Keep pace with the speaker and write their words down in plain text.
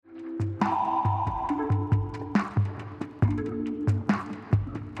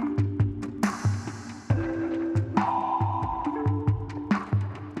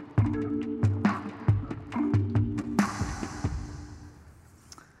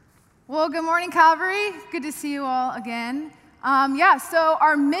Well, good morning, Calvary. Good to see you all again. So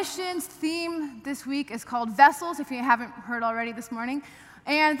our missions theme this week is called Vessels, if you haven't heard already this morning.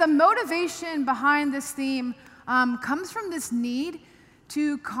 And the motivation behind this theme comes from this need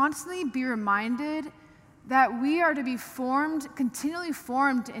to constantly be reminded that we are to be formed, continually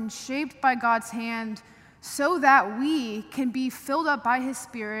formed and shaped by God's hand so that we can be filled up by His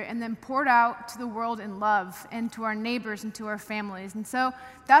Spirit and then poured out to the world in love and to our neighbors and to our families. And so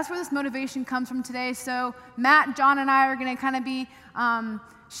that's where this motivation comes from today. So Matt, John, and I are going to kind of be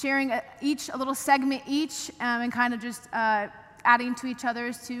sharing a little segment each and kind of just adding to each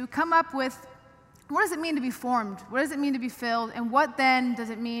other's to come up with what does it mean to be formed? What does it mean to be filled? And what then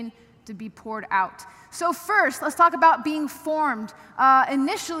does it mean to be poured out? So first, let's talk about being formed.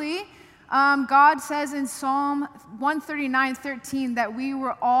 Initially, God says in Psalm 139:13 that we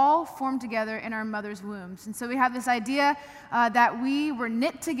were all formed together in our mother's wombs. And so we have this idea that we were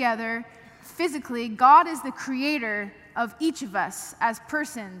knit together physically. God is the creator of each of us as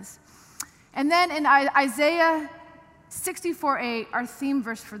persons. And then in Isaiah 64:8, our theme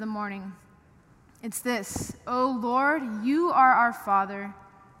verse for the morning, it's this: "O Lord, you are our Father,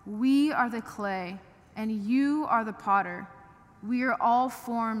 we are the clay, and you are the potter. We are all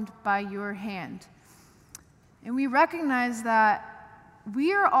formed by your hand." And we recognize that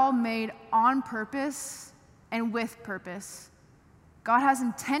we are all made on purpose and with purpose. God has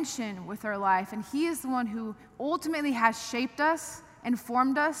intention with our life, and He is the one who ultimately has shaped us and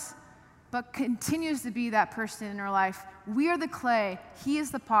formed us, but continues to be that person in our life. We are the clay, He is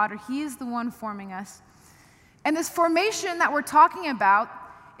the potter, He is the one forming us. And this formation that we're talking about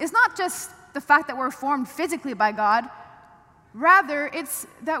is not just the fact that we're formed physically by God. Rather, it's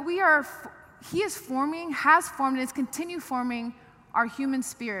that He is forming, has formed, and is continue forming our human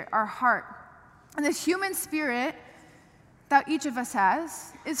spirit, our heart. And this human spirit that each of us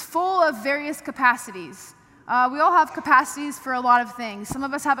has is full of various capacities. We all have capacities for a lot of things. Some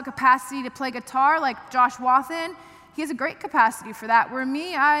of us have a capacity to play guitar, like Josh Wathen. He has a great capacity for that. Where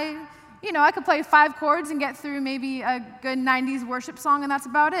me, I could play 5 chords and get through maybe a good 90s worship song, and that's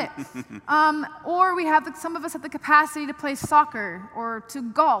about it. Or some of us have the capacity to play soccer, or to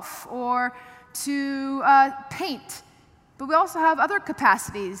golf, or to paint. But we also have other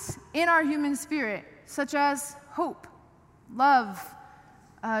capacities in our human spirit, such as hope, love,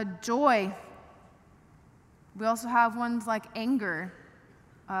 joy. We also have ones like anger,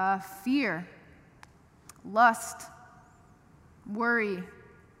 fear, lust, worry,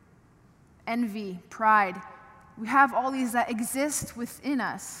 envy, pride. We have all these that exist within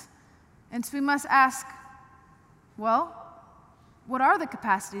us. And so we must ask, well, what are the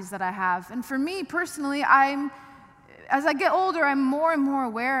capacities that I have? And for me personally, as I get older, I'm more and more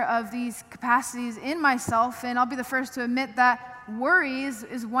aware of these capacities in myself, and I'll be the first to admit that worry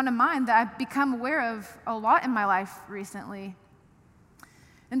is one of mine that I've become aware of a lot in my life recently.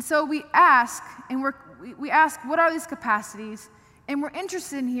 And so we ask, what are these capacities? And we're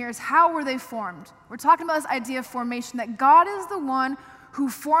interested in here is how were they formed? We're talking about this idea of formation, that God is the one who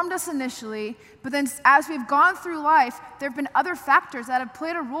formed us initially, but then as we've gone through life, there have been other factors that have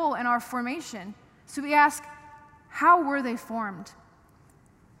played a role in our formation. So we ask, how were they formed?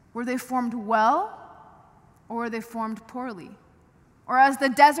 Were they formed well, or were they formed poorly? Or as the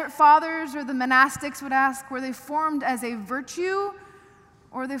Desert Fathers or the monastics would ask, were they formed as a virtue,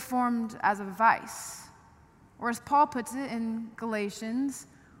 or were they formed as a vice? Or as Paul puts it in Galatians,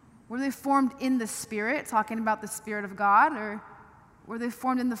 were they formed in the Spirit, talking about the Spirit of God, or were they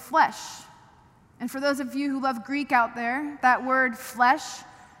formed in the flesh? And for those of you who love Greek out there, that word flesh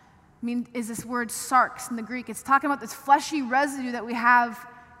is this word sarx in the Greek. It's talking about this fleshy residue that we have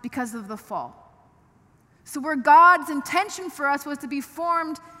because of the fall. So where God's intention for us was to be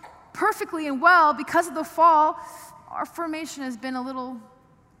formed perfectly and well, because of the fall, our formation has been a little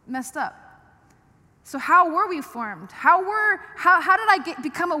messed up. So how were we formed? How did I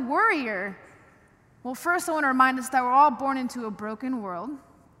become a worrier? Well, first I want to remind us that we're all born into a broken world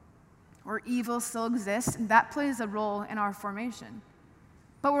where evil still exists, and that plays a role in our formation.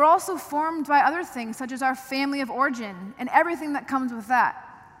 But we're also formed by other things, such as our family of origin and everything that comes with that.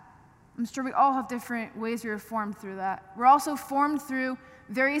 I'm sure we all have different ways we were formed through that. We're also formed through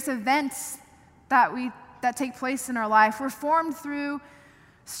various events that take place in our life. We're formed through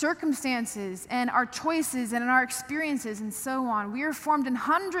circumstances and our choices and our experiences and so on. We are formed in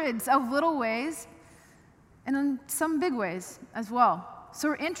hundreds of little ways and in some big ways as well. So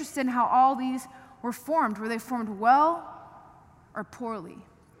we're interested in how all these were formed. Were they formed well or poorly?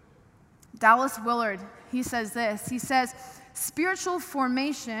 Dallas Willard, he says this. He says, spiritual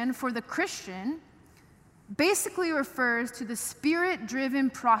formation for the Christian basically refers to the Spirit-driven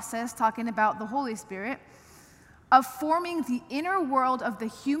process, talking about the Holy Spirit, of forming the inner world of the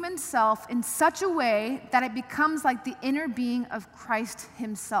human self in such a way that it becomes like the inner being of Christ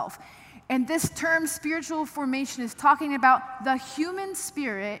himself. And this term, spiritual formation, is talking about the human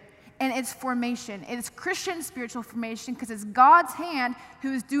spirit and its formation. It is Christian spiritual formation because it's God's hand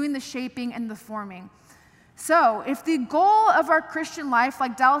who is doing the shaping and the forming. So if the goal of our Christian life,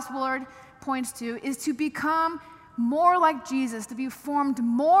 like Dallas Willard points to, is to become more like Jesus, to be formed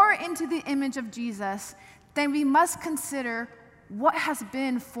more into the image of Jesus, then we must consider what has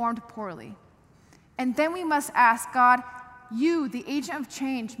been formed poorly. And then we must ask God, you, the agent of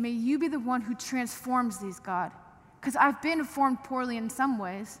change, may you be the one who transforms these, God. Because I've been formed poorly in some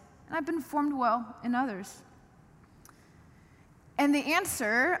ways, and I've been formed well in others. And the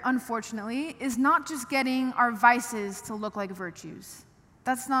answer, unfortunately, is not just getting our vices to look like virtues.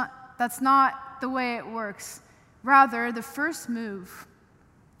 That's not the way it works. Rather, the first move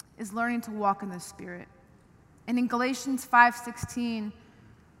is learning to walk in the Spirit. And in Galatians 5:16,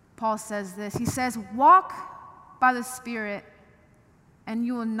 Paul says this. He says, walk by the Spirit, and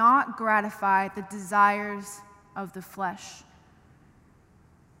you will not gratify the desires of the flesh.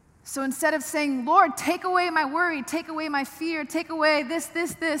 So instead of saying, Lord, take away my worry, take away my fear, take away this,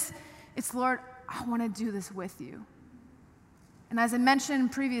 it's, Lord, I want to do this with you. And as I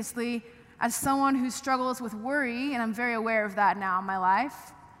mentioned previously, as someone who struggles with worry, and I'm very aware of that now in my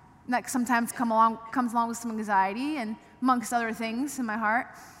life, and that sometimes comes along with some anxiety and amongst other things in my heart.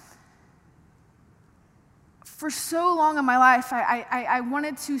 For so long in my life, I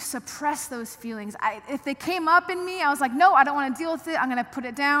wanted to suppress those feelings. If they came up in me, I was like, no, I don't want to deal with it. I'm going to put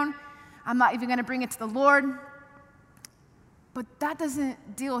it down. I'm not even going to bring it to the Lord. But that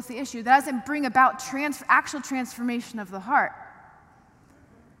doesn't deal with the issue. That doesn't bring about actual transformation of the heart.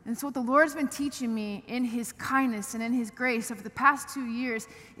 And so what the Lord's been teaching me in his kindness and in his grace over the past 2 years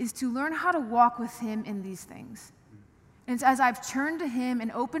is to learn how to walk with him in these things. And it's as I've turned to him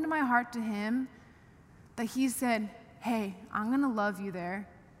and opened my heart to him that he said, hey, I'm going to love you there.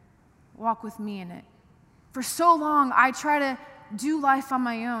 Walk with me in it. For so long, I try to do life on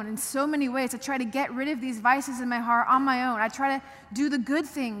my own in so many ways. I try to get rid of these vices in my heart on my own. I try to do the good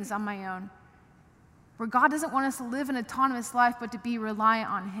things on my own. Where God doesn't want us to live an autonomous life, but to be reliant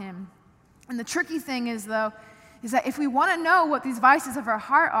on him. And the tricky thing is, though, is that if we want to know what these vices of our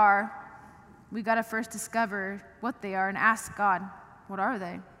heart are, we got to first discover what they are and ask God, what are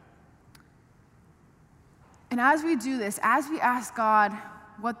they? And as we do this, as we ask God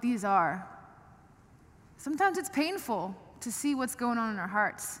what these are, sometimes it's painful to see what's going on in our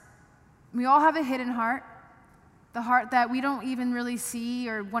hearts. We all have a hidden heart, the heart that we don't even really see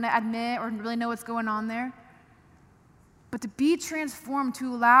or want to admit or really know what's going on there. But to be transformed,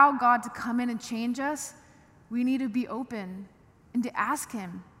 to allow God to come in and change us, we need to be open and to ask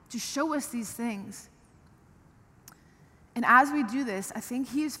him to show us these things. And as we do this, I think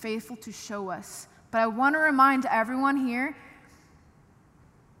he is faithful to show us. But I want to remind everyone here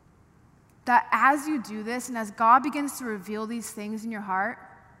that as you do this and as God begins to reveal these things in your heart,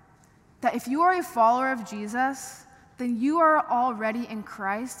 that if you are a follower of Jesus, then you are already in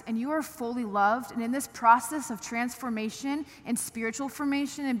Christ and you are fully loved. And in this process of transformation and spiritual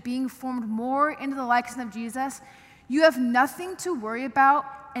formation and being formed more into the likeness of Jesus, you have nothing to worry about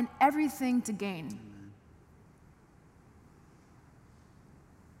and everything to gain.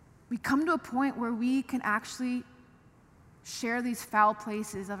 We come to a point where we can actually share these foul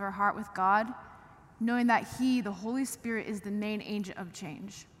places of our heart with God, knowing that he, the Holy Spirit, is the main agent of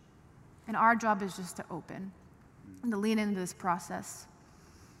change. And our job is just to open and to lean into this process.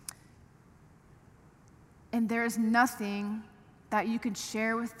 And there is nothing that you can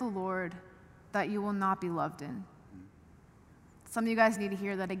share with the Lord that you will not be loved in. Some of you guys need to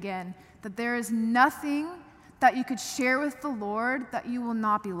hear that again, that there is nothing that you could share with the Lord that you will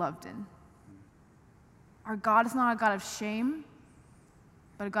not be loved in. Our God is not a God of shame,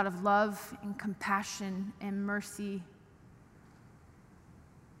 but a God of love and compassion and mercy.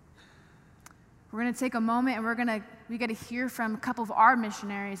 We're going to take a moment and we get to hear from a couple of our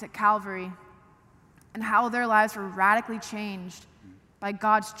missionaries at Calvary and how their lives were radically changed by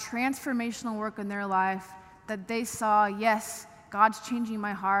God's transformational work in their life, that they saw, yes, God's changing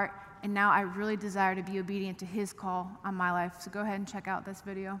my heart, and now I really desire to be obedient to his call on my life. So go ahead and check out this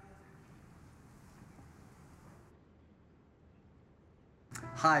video.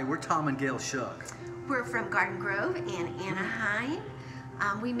 Hi, we're Tom and Gail Shook. We're from Garden Grove in Anaheim.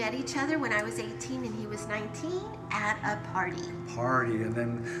 We met each other when I was 18 and he was 19 at a party. And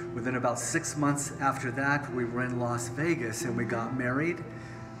then within about 6 months after that, we were in Las Vegas and we got married.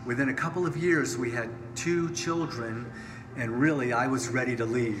 Within a couple of years, we had 2 children, and really I was ready to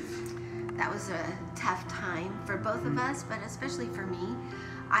leave. That was a tough time for both of us, but especially for me.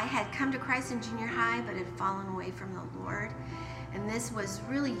 I had come to Christ in junior high, but had fallen away from the Lord. And this was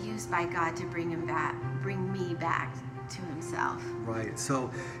really used by God to bring me back to himself. Right,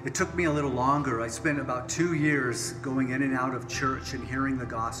 so it took me a little longer. I spent about 2 years going in and out of church and hearing the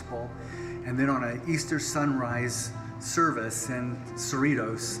gospel. And then on an Easter sunrise service in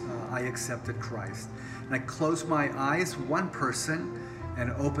Cerritos, I accepted Christ. And I closed my eyes, one person,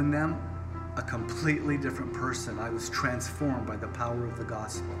 and opened them, a completely different person. I was transformed by the power of the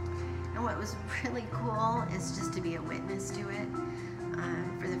gospel. And what was really cool is just to be a witness to it.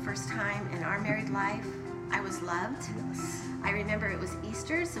 For the first time in our married life, I was loved. Yes. I remember it was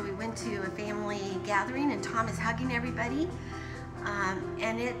Easter, so we went to a family gathering, and Tom is hugging everybody.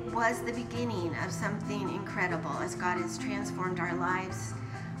 And it was the beginning of something incredible as God has transformed our lives.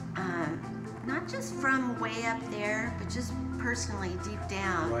 Not just from way up there, but just personally deep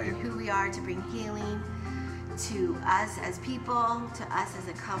down in who we are, to bring healing to us as people, to us as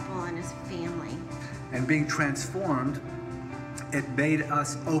a couple and as family. And being transformed, it made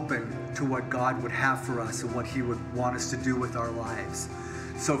us open to what God would have for us and what he would want us to do with our lives.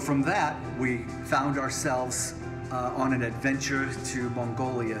 So from that, we found ourselves on an adventure to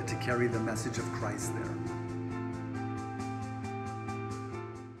Mongolia to carry the message of Christ there.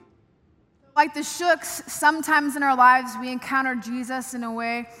 Like the Shooks, sometimes in our lives we encounter Jesus in a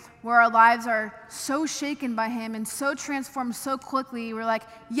way where our lives are so shaken by him and so transformed so quickly. We're like,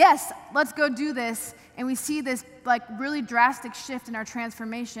 yes, let's go do this. And we see this like really drastic shift in our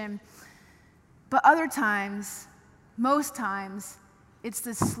transformation. But other times, most times, it's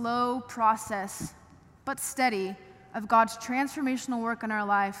this slow process, but steady, of God's transformational work in our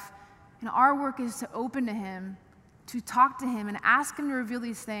life. And our work is to open to him, to talk to him and ask him to reveal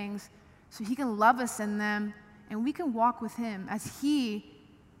these things so he can love us in them and we can walk with him as he,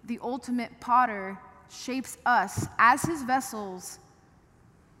 the ultimate potter, shapes us as his vessels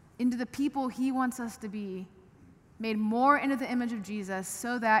into the people he wants us to be, made more into the image of Jesus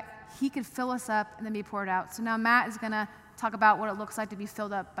so that he could fill us up and then be poured out. So now Matt is going to talk about what it looks like to be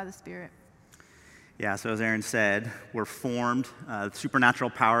filled up by the Spirit. Yeah, so as Aaron said, we're formed. The supernatural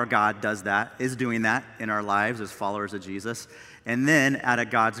power of God does that, is doing that in our lives as followers of Jesus. And then, out of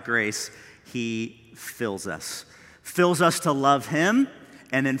God's grace, he fills us to love him,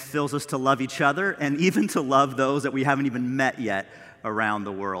 and then fills us to love each other, and even to love those that we haven't even met yet around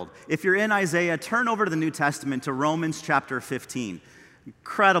the world. If you're in Isaiah, turn over to the New Testament to Romans chapter 15.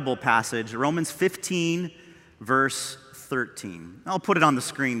 Incredible passage, Romans 15, verse 13. I'll put it on the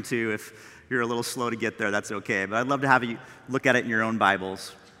screen too. If you're a little slow to get there, that's okay. But I'd love to have you look at it in your own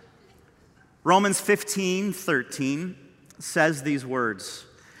Bibles. Romans 15:13 says these words,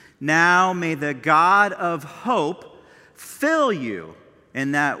 "Now may the God of hope fill you."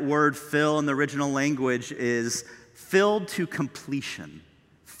 And that word fill in the original language is filled to completion,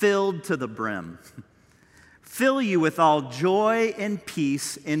 filled to the brim. Fill you with all joy and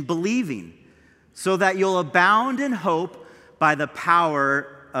peace in believing, so that you'll abound in hope by the power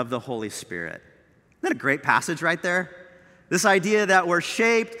of the Holy Spirit. Isn't that a great passage right there? This idea that we're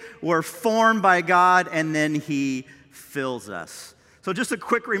shaped, we're formed by God, and then he fills us. So just a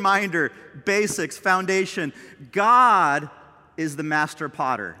quick reminder, basics, foundation. God is the master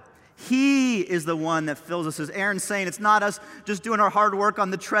potter. He is the one that fills us. As Aaron's saying, it's not us just doing our hard work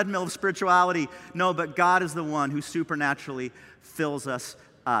on the treadmill of spirituality. No, but God is the one who supernaturally fills us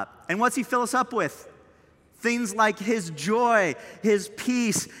up. And what's he fill us up with? Things like his joy, his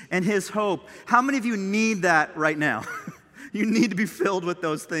peace, and his hope. How many of you need that right now? You need to be filled with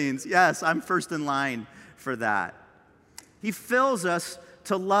those things. Yes, I'm first in line for that. He fills us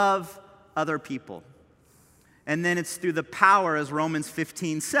to love other people. And then it's through the power, as Romans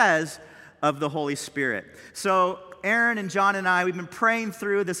 15 says, of the Holy Spirit. So Aaron and John and I, we've been praying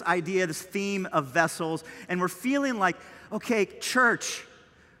through this idea, this theme of vessels, and we're feeling like, okay, church,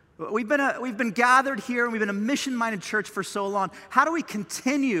 we've been gathered here, and we've been a mission-minded church for so long. How do we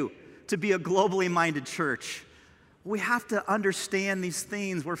continue to be a globally minded church? We have to understand these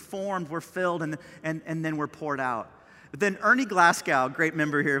things. We're formed, we're filled, and then we're poured out. But then Ernie Glasgow, great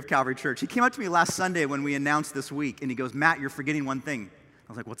member here of Calvary Church, he came up to me last Sunday when we announced this week, and he goes, "Matt, you're forgetting one thing."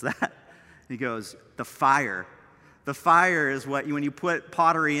 I was like, "What's that?" And he goes, "The fire." The fire is what, when you put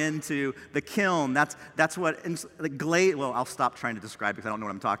pottery into the kiln, that's what, the glaze, well, I'll stop trying to describe it because I don't know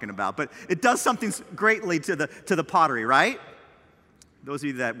what I'm talking about, but it does something greatly to the pottery, right? Those of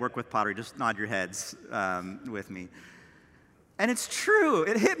you that work with pottery, just nod your heads with me. And it's true.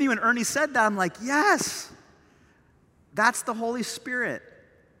 It hit me when Ernie said that. I'm like, yes, that's the Holy Spirit.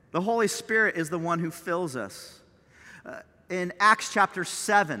 The Holy Spirit is the one who fills us. In Acts chapter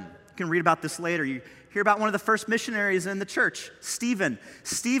 7, you can read about this later. You hear about one of the first missionaries in the church, Stephen.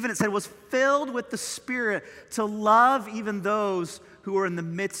 Stephen, it said, was filled with the Spirit to love even those who were in the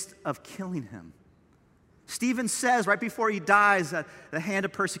midst of killing him. Stephen says right before he dies at the hand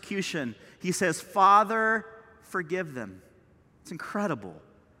of persecution, he says, Father, forgive them. It's incredible.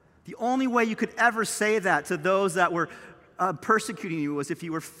 The only way you could ever say that to those that were persecuting you was if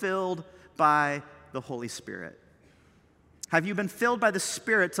you were filled by the Holy Spirit. Have you been filled by the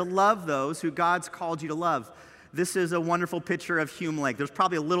Spirit to love those who God's called you to love? This is a wonderful picture of Hume Lake. There's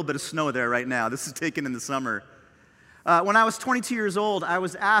probably a little bit of snow there right now. This is taken in the summer. When I was 22 years old, I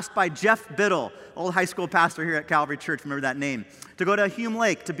was asked by Jeff Biddle, old high school pastor here at Calvary Church, remember that name, to go to Hume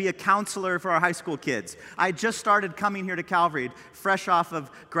Lake to be a counselor for our high school kids. I just started coming here to Calvary, fresh off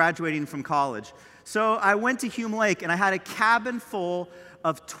of graduating from college. So I went to Hume Lake, and I had a cabin full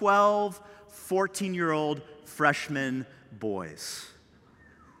of 12, 14-year-old freshmen boys.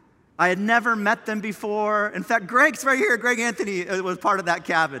 I had never met them before. In fact, Greg's right here. Greg Anthony was part of that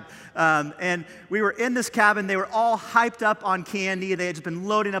cabin. And we were in this cabin. They were all hyped up on candy. They had just been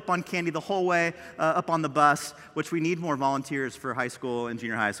loading up on candy the whole way up on the bus, which we need more volunteers for high school and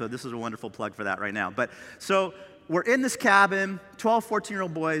junior high. So this is a wonderful plug for that right now. But so we're in this cabin, 12,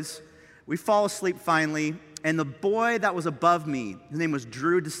 14-year-old boys. We fall asleep finally. And the boy that was above me, his name was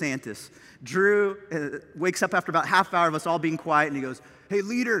Drew DeSantis. Drew wakes up after about half hour of us all being quiet, and he goes, hey,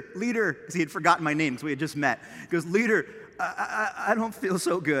 leader, because he had forgotten my name because we had just met. He goes, leader, I don't feel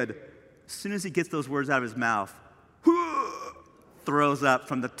so good. As soon as he gets those words out of his mouth, throws up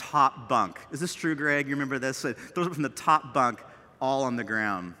from the top bunk. Is this true, Greg? You remember this? Throws up from the top bunk, all on the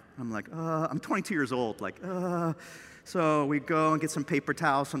ground. I'm like, I'm 22 years old. So we go and get some paper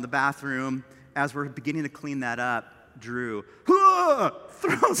towels from the bathroom. As we're beginning to clean that up, Drew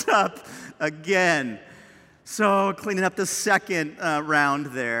throws up again. So cleaning up the second round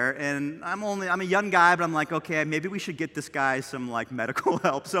there, and I'm a young guy, but I'm like, okay, maybe we should get this guy some medical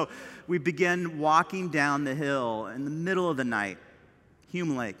help. So we begin walking down the hill in the middle of the night,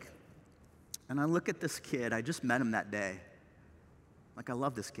 Hume Lake, and I look at this kid. I just met him that day. I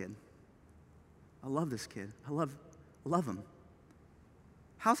love this kid. I love this kid. I love him.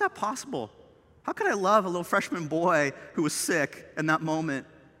 How's that possible? How could I love a little freshman boy who was sick in that moment?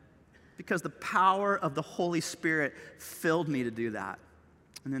 Because the power of the Holy Spirit filled me to do that.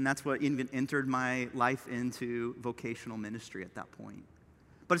 And then that's what even entered my life into vocational ministry at that point.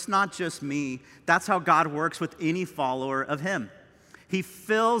 But it's not just me. That's how God works with any follower of Him. He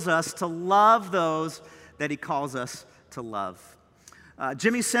fills us to love those that He calls us to love.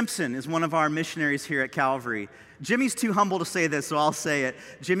 Jimmy Simpson is one of our missionaries here at Calvary. Jimmy's too humble to say this, so I'll say it.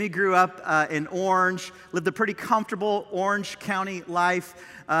 Jimmy grew up in Orange, lived a pretty comfortable Orange County life,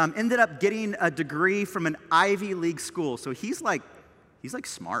 ended up getting a degree from an Ivy League school. So he's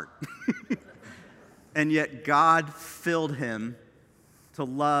smart. And yet God filled him to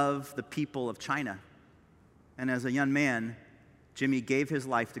love the people of China. And as a young man, Jimmy gave his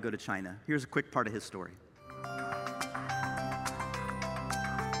life to go to China. Here's a quick part of his story.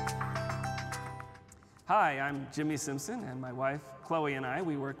 Hi, I'm Jimmy Simpson, and my wife, Chloe, and I,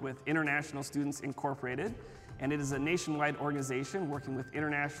 we work with International Students Incorporated, and it is a nationwide organization working with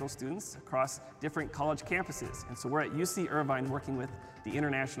international students across different college campuses. And so we're at UC Irvine working with the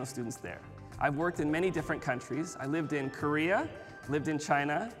international students there. I've worked in many different countries. I lived in Korea, lived in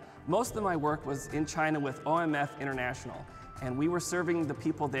China. Most of my work was in China with OMF International, and we were serving the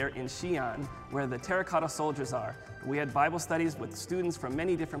people there in Xi'an, where the terracotta soldiers are. We had Bible studies with students from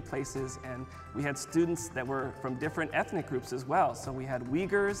many different places, and we had students that were from different ethnic groups as well. So we had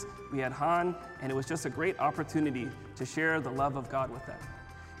Uyghurs, we had Han, and it was just a great opportunity to share the love of God with them.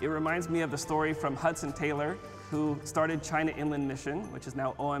 It reminds me of the story from Hudson Taylor, who started China Inland Mission, which is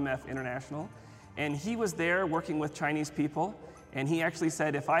now OMF International. And he was there working with Chinese people, and he actually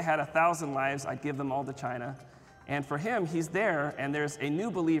said, if I had 1,000 lives, I'd give them all to China. And for him, he's there, and there's a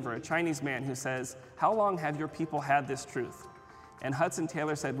new believer, a Chinese man, who says, how long have your people had this truth? And Hudson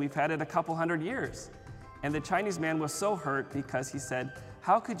Taylor said, we've had it a couple hundred years. And the Chinese man was so hurt because he said,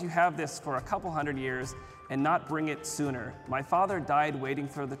 how could you have this for a couple hundred years and not bring it sooner? My father died waiting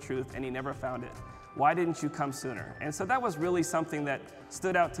for the truth, and he never found it. Why didn't you come sooner? And so that was really something that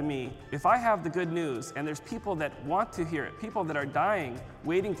stood out to me. If I have the good news, and there's people that want to hear it, people that are dying,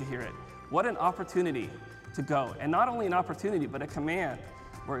 waiting to hear it, what an opportunity to go. And not only an opportunity, but a command,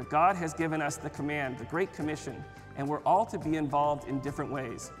 where God has given us the command, the Great Commission, and we're all to be involved in different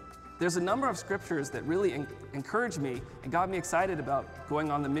ways. There's a number of scriptures that really encouraged me and got me excited about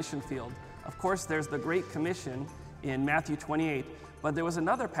going on the mission field. Of course, there's the Great Commission, in Matthew 28. But there was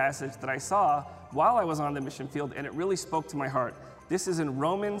another passage that I saw while I was on the mission field, and it really spoke to my heart. This is in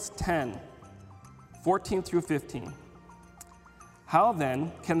Romans 10, 14 through 15. How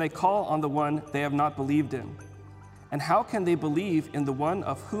then can they call on the one they have not believed in? And how can they believe in the one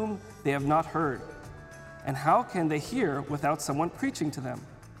of whom they have not heard? And how can they hear without someone preaching to them?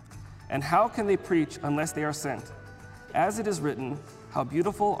 And how can they preach unless they are sent? As it is written, how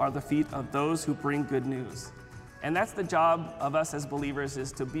beautiful are the feet of those who bring good news. And that's the job of us as believers,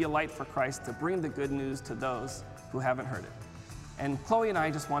 is to be a light for Christ, to bring the good news to those who haven't heard it. And Chloe and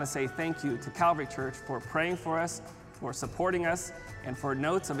I just want to say thank you to Calvary Church for praying for us, for supporting us, and for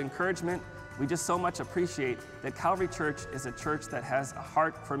notes of encouragement. We just so much appreciate that Calvary Church is a church that has a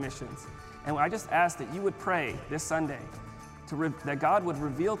heart for missions. And I just ask that you would pray this Sunday that God would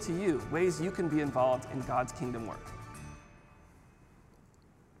reveal to you ways you can be involved in God's kingdom work.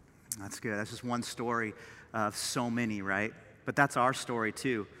 That's good. That's just one story of so many, right? But that's our story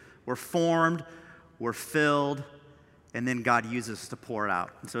too. We're formed, we're filled, and then God uses us to pour it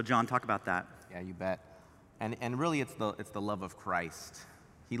out. And so, John, talk about that. Yeah, you bet. And really, it's the love of Christ.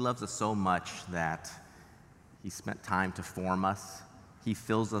 He loves us so much that he spent time to form us. He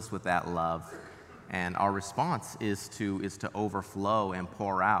fills us with that love. And our response is to overflow and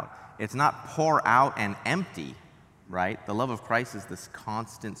pour out. It's not pour out and empty, right? The love of Christ is this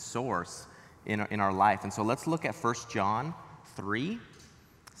constant source in our life. And so let's look at 1 John 3,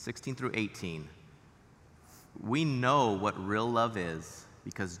 16 through 18. We know what real love is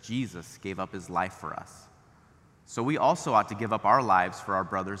because Jesus gave up his life for us. So we also ought to give up our lives for our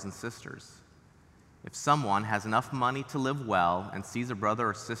brothers and sisters. If someone has enough money to live well and sees a brother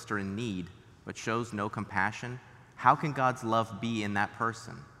or sister in need but shows no compassion, how can God's love be in that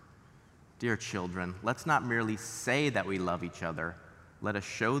person? Dear children, let's not merely say that we love each other. Let us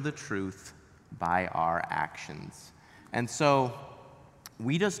show the truth by our actions. And so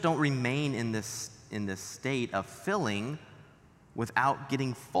we just don't remain in this state of filling without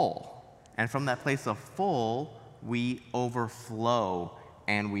getting full. And from that place of full, we overflow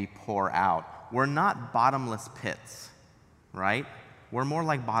and we pour out. We're not bottomless pits, right? We're more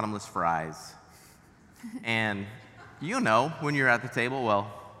like bottomless fries. And you know, when you're at the table,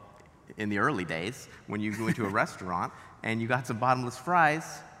 well, in the early days, when you go into a restaurant and you got some bottomless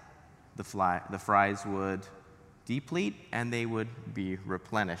fries, the fries would deplete and they would be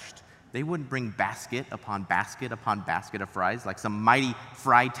replenished. They wouldn't bring basket upon basket of fries like some mighty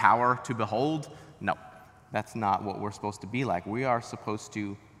fry tower to behold. No, that's not what we're supposed to be like. We are supposed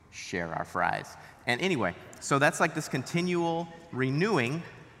to share our fries. And anyway, so that's like this continual renewing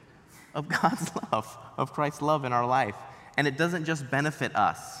of God's love, of Christ's love in our life. And it doesn't just benefit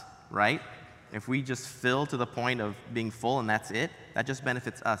us, right? If we just fill to the point of being full and that's it, that just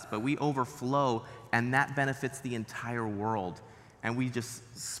benefits us. But we overflow and that benefits the entire world. And we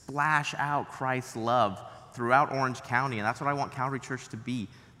just splash out Christ's love throughout Orange County. And that's what I want Calvary Church to be,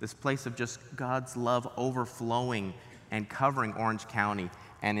 this place of just God's love overflowing and covering Orange County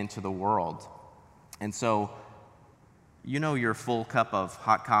and into the world. And so, you know your full cup of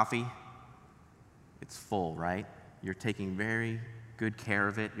hot coffee? It's full, right? You're taking very good care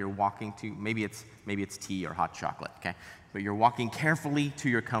of it. You're walking to, maybe it's tea or hot chocolate, okay? But you're walking carefully to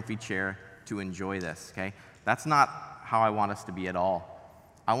your comfy chair to enjoy this, okay? That's not how I want us to be at all.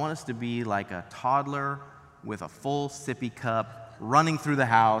 I want us to be like a toddler with a full sippy cup, running through the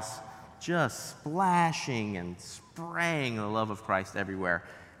house, just splashing and spraying the love of Christ everywhere.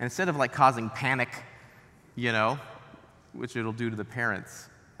 And instead of like causing panic, you know, which it'll do to the parents,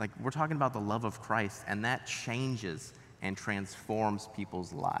 like we're talking about the love of Christ, and that changes and transforms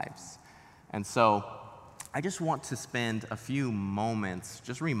people's lives. And so I just want to spend a few moments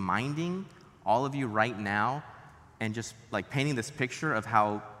just reminding all of you right now and just like painting this picture of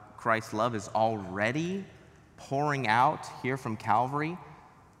how Christ's love is already pouring out here from Calvary.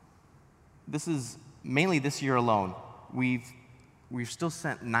 This is mainly this year alone. We've still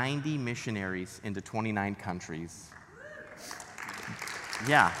sent 90 missionaries into 29 countries.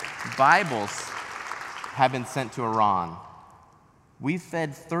 Yeah, Bibles have been sent to Iran. We've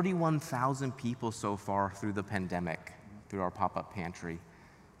fed 31,000 people so far through the pandemic, through our pop-up pantry.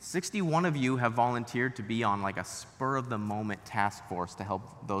 61 of you have volunteered to be on like a spur-of-the-moment task force to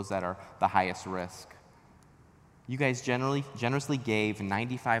help those that are the highest risk. You guys generously gave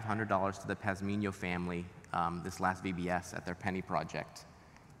 $9,500 to the Pazmino family this last VBS at their Penny Project.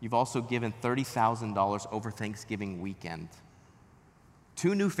 You've also given $30,000 over Thanksgiving weekend.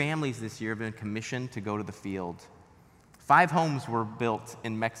 2 new families this year have been commissioned to go to the field. 5 homes were built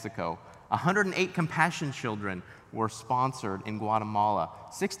in Mexico. 108 compassion children were sponsored in Guatemala.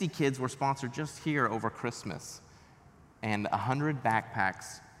 60 kids were sponsored just here over Christmas. and 100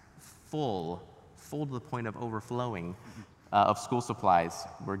 backpacks full to the point of overflowing of school supplies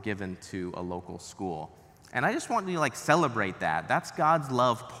were given to a local school. And I just want to celebrate that. That's God's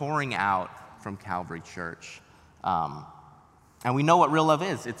love pouring out from Calvary Church. And we know what real love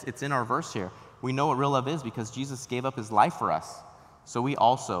is. It's in our verse here. We know what real love is because Jesus gave up his life for us. So we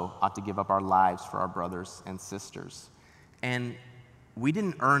also ought to give up our lives for our brothers and sisters. And we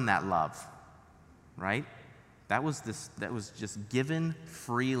didn't earn that love, right? That was just given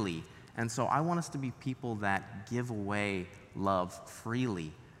freely. And so I want us to be people that give away love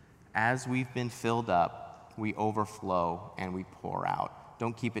freely. As we've been filled up, we overflow and we pour out.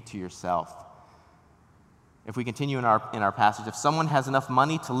 Don't keep it to yourself. If we continue in our passage, if someone has enough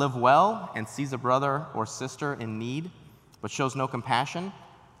money to live well and sees a brother or sister in need, but shows no compassion,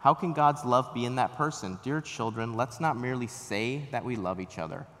 how can God's love be in that person? Dear children, let's not merely say that we love each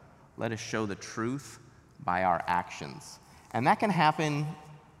other. Let us show the truth by our actions. And that can happen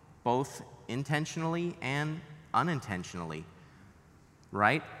both intentionally and unintentionally,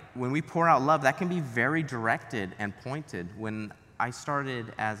 right? When we pour out love, that can be very directed and pointed. When I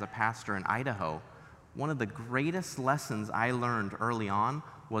started as a pastor in Idaho, one of the greatest lessons I learned early on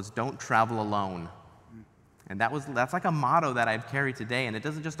was don't travel alone. And that's like a motto that I've carried today, and it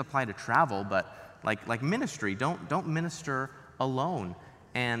doesn't just apply to travel, but like ministry. Don't minister alone.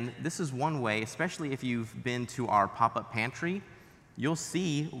 And this is one way, especially if you've been to our pop-up pantry, you'll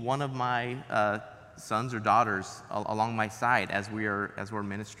see one of my sons or daughters along my side as we're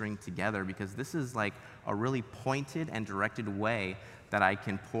ministering together, because this is like a really pointed and directed way that I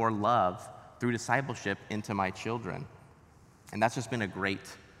can pour love through discipleship into my children. And that's just been a great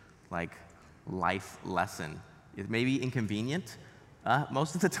life lesson. It may be inconvenient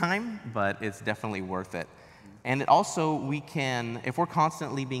most of the time, but it's definitely worth it. And it also, we can, if we're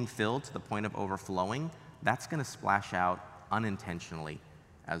constantly being filled to the point of overflowing, that's going to splash out unintentionally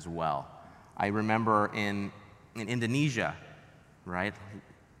as well. I remember in Indonesia, right?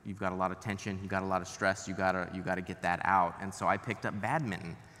 You've got a lot of tension, you've got a lot of stress, you gotta get that out. And so I picked up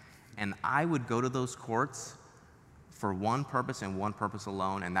badminton. And I would go to those courts for one purpose and one purpose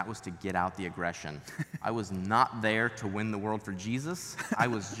alone, and that was to get out the aggression. I was not there to win the world for Jesus. I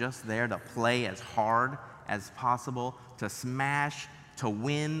was just there to play as hard as possible, to smash, to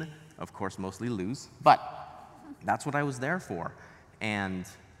win, of course, mostly lose, but that's what I was there for. And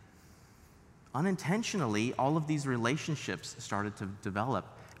unintentionally, all of these relationships started to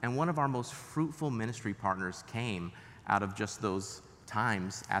develop, and one of our most fruitful ministry partners came out of just those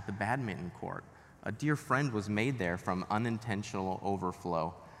times at the badminton court. A dear friend was made there from unintentional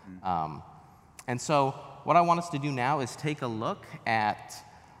overflow. And so what I want us to do now is take a look at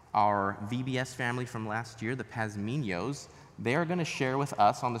our VBS family from last year, the Pazmiños. They're going to share with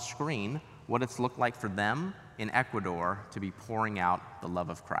us on the screen what it's looked like for them in Ecuador to be pouring out the love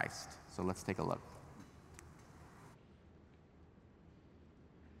of Christ. So let's take a look.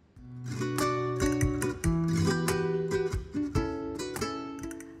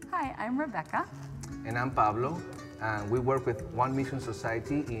 Hi, I'm Rebecca. And I'm Pablo, and we work with One Mission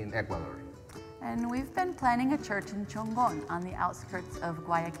Society in Ecuador. And we've been planning a church in Chongon on the outskirts of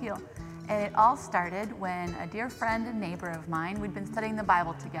Guayaquil. And it all started when a dear friend and neighbor of mine, we'd been studying the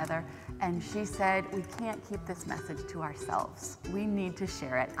Bible together, and she said, we can't keep this message to ourselves. We need to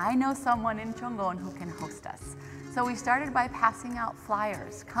share it. I know someone in Chongon who can host us. So we started by passing out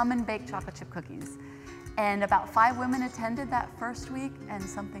flyers, come and bake chocolate chip cookies. And about 5 women attended that first week, and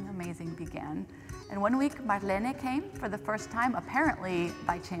something amazing began. And one week, Marlene came for the first time, apparently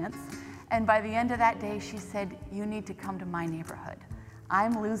by chance. And by the end of that day, she said, you need to come to my neighborhood.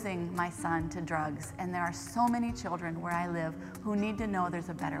 I'm losing my son to drugs, and there are so many children where I live who need to know there's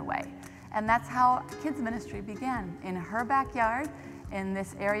a better way. And that's how kids ministry began. In her backyard, in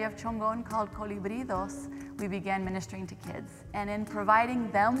this area of Chongon called Colibridos, we began ministering to kids. And in providing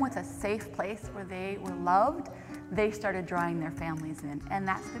them with a safe place where they were loved, they started drawing their families in. And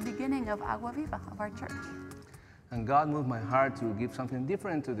that's the beginning of Agua Viva, of our church. And God moved my heart to give something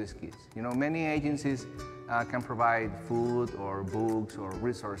different to these kids. You know, many agencies can provide food or books or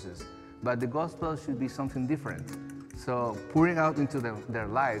resources, but the gospel should be something different. So pouring out into their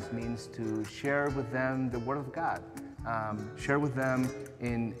lives means to share with them the Word of God, share with them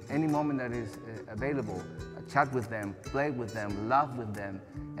in any moment that is available, chat with them, play with them, laugh with them,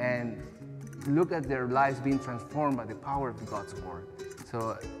 and look at their lives being transformed by the power of God's Word.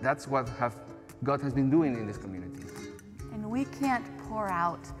 So that's what God has been doing in this community. And we can't pour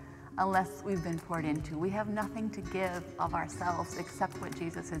out unless we've been poured into. We have nothing to give of ourselves except what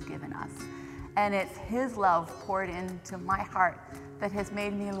Jesus has given us. And it's his love poured into my heart that has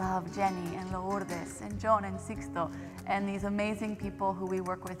made me love Jenny and Lourdes and John and Sixto and these amazing people who we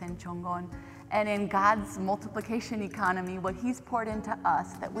work with in Chongon. And in God's multiplication economy, what he's poured into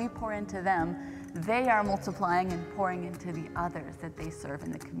us, that we pour into them, they are multiplying and pouring into the others that they serve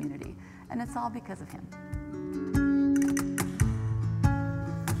in the community. And it's all because of him.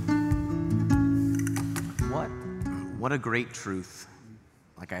 What a great truth.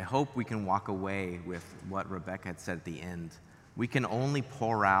 Like, I hope we can walk away with what Rebecca had said at the end. We can only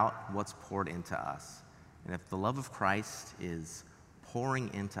pour out what's poured into us. And if the love of Christ is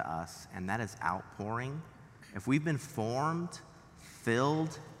pouring into us, and that is outpouring, if we've been formed,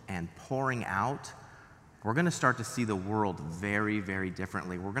 filled, and pouring out, we're going to start to see the world very, very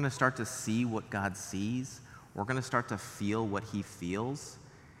differently. We're going to start to see what God sees. We're going to start to feel what he feels.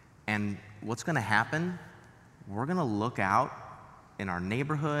 And what's going to happen? We're going to look out in our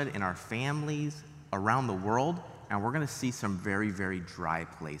neighborhood, in our families, around the world, and we're going to see some very, very dry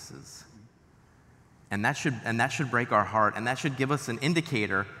places. And that should break our heart, and that should give us an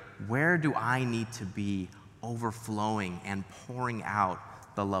indicator, where do I need to be overflowing and pouring out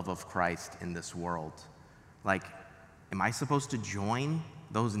the love of Christ in this world? Like, am I supposed to join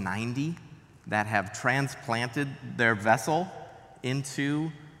those 90 that have transplanted their vessel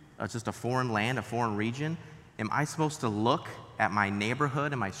into just a foreign land, a foreign region? Am I supposed to look at my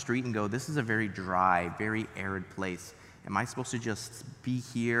neighborhood and my street and go, this is a very dry, very arid place? Am I supposed to just be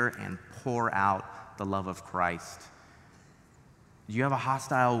here and pour out the love of Christ? Do you have a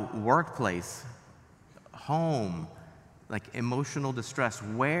hostile workplace, home, like emotional distress?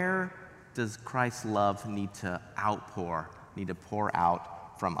 Where does Christ's love need to pour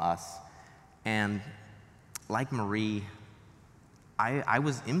out from us? And like Marie, I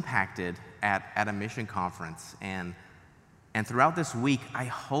was impacted at a mission conference, and throughout this week, I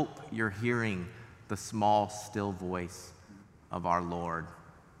hope you're hearing the small, still voice of our Lord,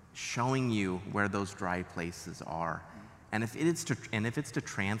 showing you where those dry places are. And if it's to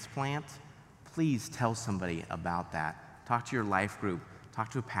transplant, please tell somebody about that. Talk to your life group, talk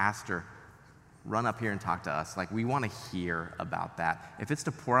to a pastor, run up here and talk to us. Like, we want to hear about that. If it's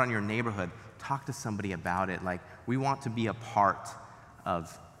to pour out in your neighborhood, talk to somebody about it. Like, we want to be a part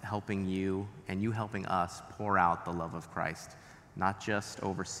of helping you and you helping us pour out the love of Christ, not just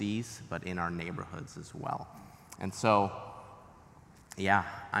overseas, but in our neighborhoods as well. And so, yeah,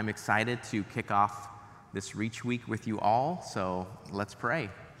 I'm excited to kick off this Reach Week with you all, so let's pray.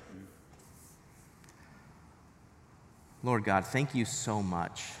 Lord God, thank you so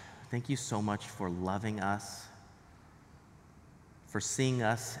much. Thank you so much for loving us, for seeing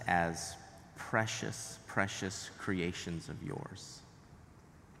us as precious, precious creations of yours.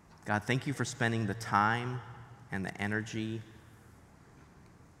 God, thank you for spending the time and the energy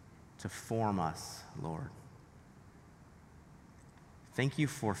to form us, Lord. Thank you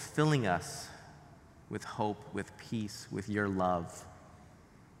for filling us with hope, with peace, with your love.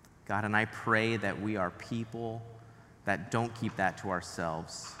 God, and I pray that we are people that don't keep that to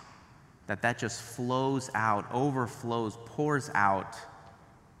ourselves, that just flows out, overflows, pours out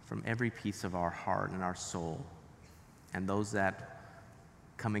from every piece of our heart and our soul. And those that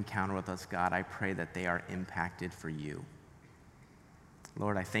come encounter with us, God, I pray that they are impacted for you.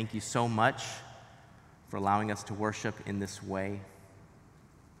 Lord, I thank you so much for allowing us to worship in this way.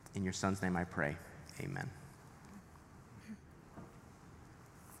 In your Son's name I pray, amen.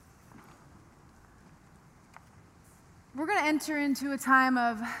 We're going to enter into a time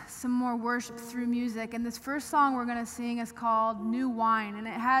of some more worship through music, and this first song we're going to sing is called New Wine, and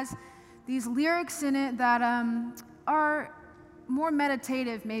it has these lyrics in it that are more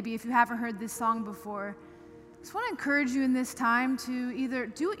meditative, maybe, if you haven't heard this song before. I just want to encourage you in this time to either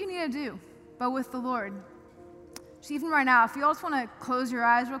do what you need to do, but with the Lord. Just even right now, if you all just want to close your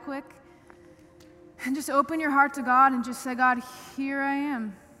eyes real quick and just open your heart to God and just say, God, here I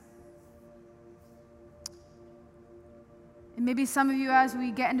am. And maybe some of you, as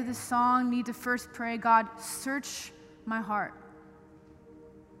we get into this song, need to first pray, God, search my heart.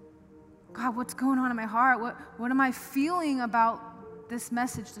 God, what's going on in my heart? What am I feeling about this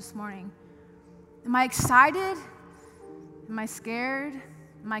message this morning? Am I excited? Am I scared?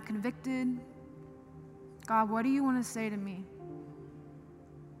 Am I convicted? God, what do you want to say to me?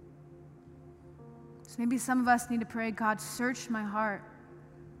 So maybe some of us need to pray, God, search my heart.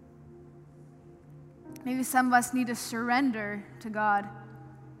 Maybe some of us need to surrender to God.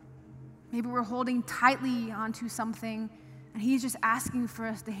 Maybe we're holding tightly onto something, and he's just asking for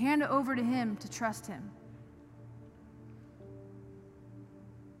us to hand it over to him, to trust him.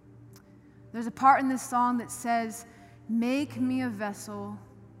 There's a part in this song that says, make me a vessel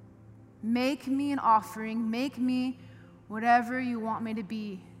Make me an offering. Make me whatever you want me to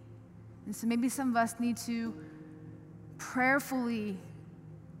be. And so maybe some of us need to prayerfully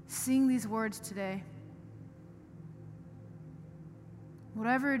sing these words today.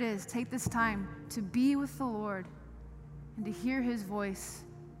 Whatever it is, take this time to be with the Lord and to hear his voice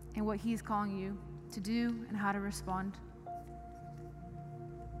and what he's calling you to do and how to respond.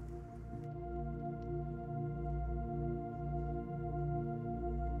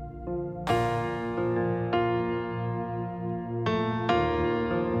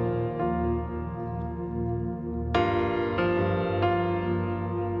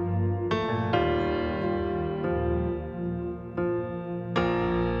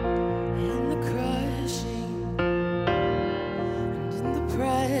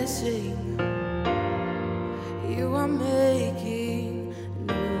 You are making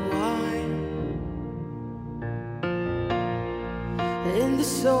new wine. In the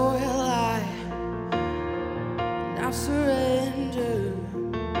soil I now surrender.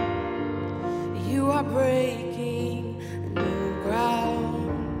 You are breaking new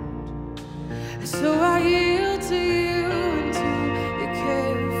ground. So I yield to you until you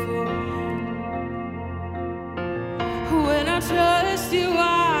care for me. When I trust you,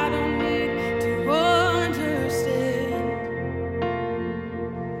 I don't need to understand.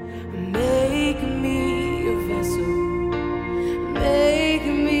 Make me your vessel. Make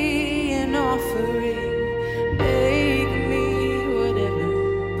me an offering. Make me whatever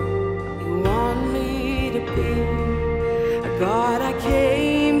you want me to be. God, I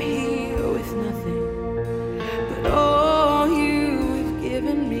came here with nothing but all you have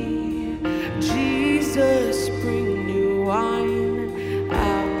given me. Jesus, bring new wine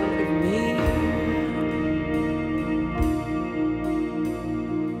out of me.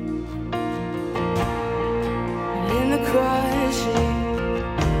 And in the crushing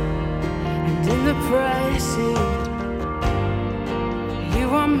and in the pressing, you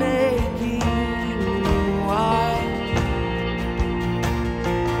are making new wine.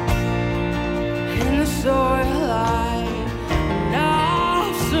 In the soil I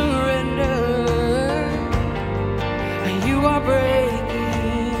now surrender. You are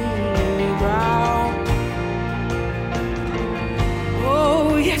breaking new ground.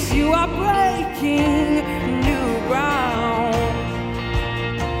 Oh, yes, you are breaking new ground.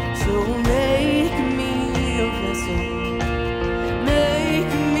 So make me a vessel.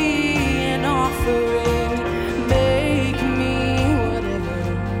 Make me an offering. Make me whatever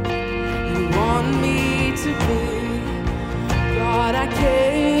you want me to be. God, I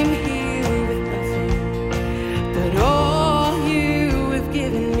came here with nothing but all you have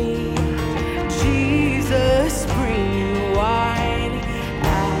given me. Jesus, bring new wine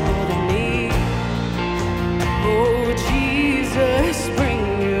out of me. Oh, Jesus, bring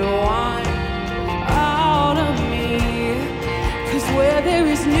new wine out of me. 'Cause where there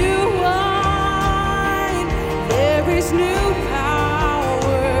is new wine, there is new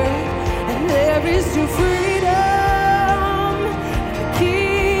power, and there is new freedom. The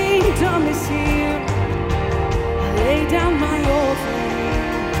kingdom is here. Lay down my old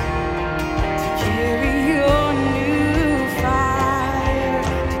flame to carry your new fire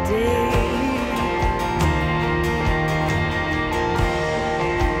today.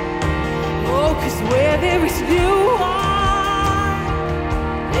 Oh, 'cause where there is new wine,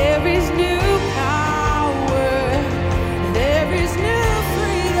 there is new power, there is new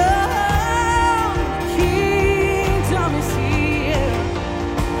freedom. The kingdom is here.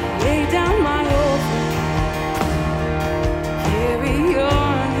 Lay down my old flame, carry your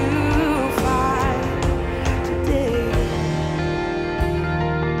new fire today.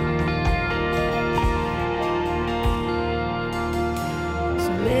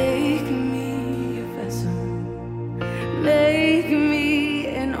 So make me a vessel. Make me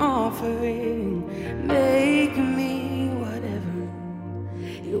an offering. Make me whatever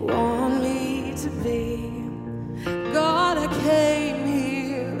you want me to be. God, I came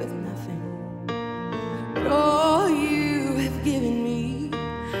here with nothing but all you have given me.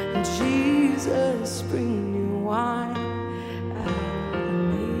 And Jesus, bring new wine.